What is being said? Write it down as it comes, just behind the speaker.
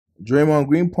Draymond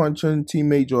Green punching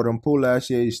teammate Jordan Poole last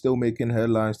year is still making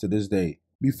headlines to this day.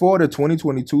 Before the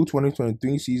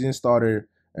 2022-2023 season started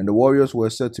and the Warriors were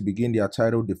set to begin their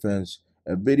title defense,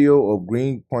 a video of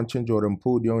Green punching Jordan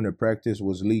Poole during the practice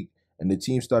was leaked and the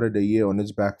team started the year on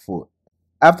its back foot.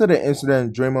 After the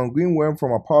incident, Draymond Green went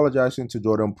from apologizing to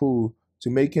Jordan Poole to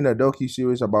making a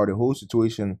docu-series about the whole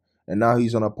situation, and now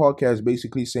he's on a podcast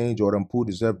basically saying Jordan Poole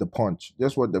deserved the punch.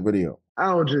 Just what the video.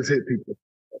 I don't just hit people.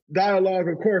 Dialogue,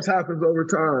 of course, happens over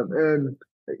time, and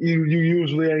you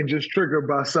usually ain't just triggered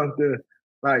by something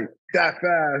like that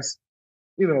fast,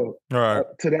 to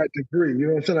that degree. You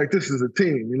know what I'm saying? Like, this is a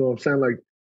team. You know what I'm saying? Like,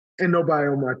 ain't nobody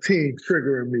on my team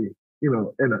triggering me.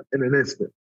 In an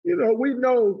instant. We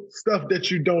know stuff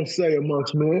that you don't say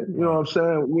amongst men. You know what I'm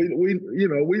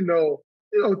saying? We know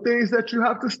things that you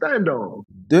have to stand on.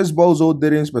 This bozo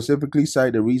didn't specifically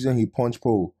cite the reason he punched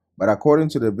Poole, but according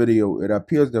to the video, it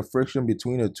appears the friction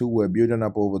between the two were building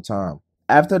up over time.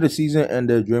 After the season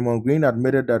ended, Draymond Green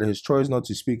admitted that his choice not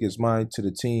to speak his mind to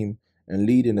the team and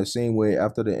lead in the same way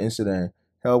after the incident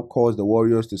helped cause the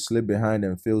Warriors to slip behind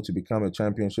and fail to become a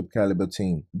championship caliber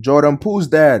team. Jordan Poole's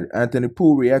dad, Anthony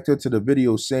Poole, reacted to the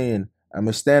video saying,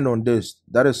 "I'ma stand on this.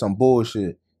 That is some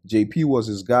bullshit. JP was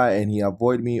his guy and he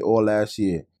avoided me all last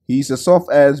year. He's a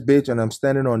soft ass bitch and I'm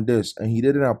standing on this, and he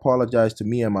didn't apologize to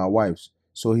me and my wives.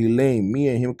 So he lame. Me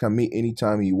and him can meet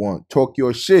anytime he want. Talk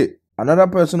your shit." Another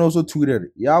person also tweeted,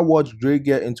 "Y'all watched Dre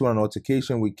get into an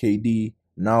altercation with KD,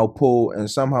 now Poole, and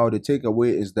somehow the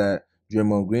takeaway is that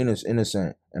Draymond Green is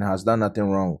innocent and has done nothing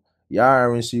wrong. Y'all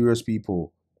aren't serious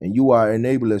people, and you are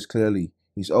enablers clearly.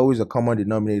 He's always a common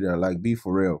denominator, like be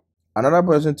for real." Another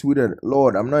person tweeted,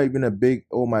 "Lord, I'm not even a big,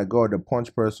 oh my god, the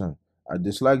punch person. I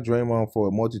dislike Draymond for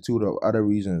a multitude of other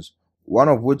reasons, one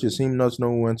of which is him not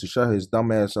knowing when to shut his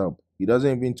dumb ass up. He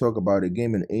doesn't even talk about the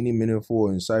game in any meaningful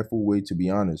or insightful way, to be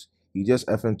honest. He just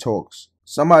effing talks."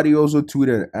 Somebody also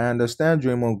tweeted, "I understand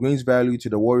Draymond Green's value to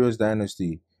the Warriors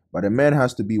dynasty, but the man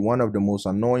has to be one of the most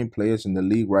annoying players in the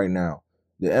league right now.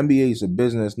 The NBA is a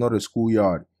business, not a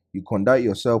schoolyard. You conduct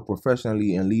yourself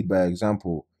professionally and lead by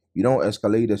example. You don't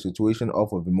escalate the situation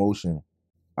off of emotion."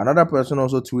 Another person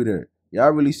also tweeted,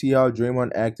 "Y'all really see how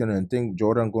Draymond acting and think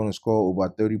Jordan gonna score over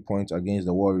 30 points against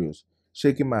the Warriors?"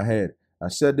 Shaking my head. I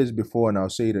said this before and I'll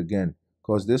say it again,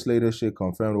 cause this latest shit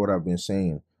confirmed what I've been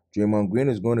saying. Draymond Green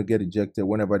is going to get ejected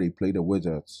whenever they play the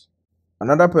Wizards.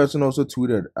 Another person also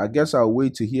tweeted, "I guess I'll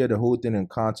wait to hear the whole thing in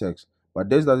context, but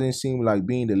this doesn't seem like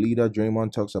being the leader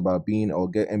Draymond talks about being or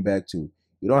getting back to.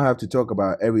 You don't have to talk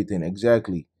about everything,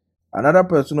 exactly." Another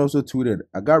person also tweeted,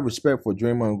 "I got respect for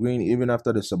Draymond Green even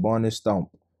after the Sabonis stump,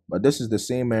 but this is the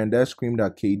same man that screamed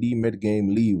at KD mid-game,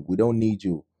 'Leave, we don't need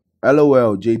you.'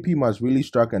 LOL, JP must really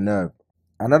struck a nerve."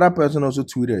 Another person also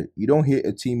tweeted, "You don't hit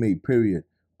a teammate, period.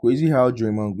 Crazy how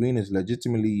Draymond Green is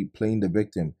legitimately playing the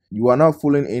victim. You are not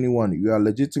fooling anyone. You are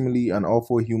legitimately an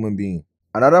awful human being."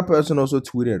 Another person also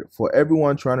tweeted, "For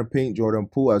everyone trying to paint Jordan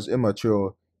Poole as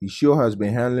immature, he sure has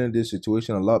been handling this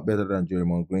situation a lot better than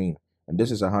Draymond Green. And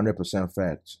this is 100%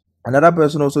 fact." Another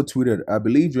person also tweeted, "I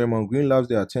believe Draymond Green loves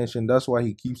the attention. That's why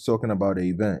he keeps talking about the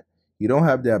event. He don't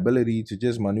have the ability to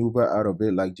just maneuver out of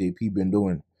it like JP been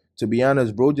doing. To be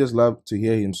honest, bro just love to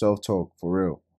hear himself talk, for real."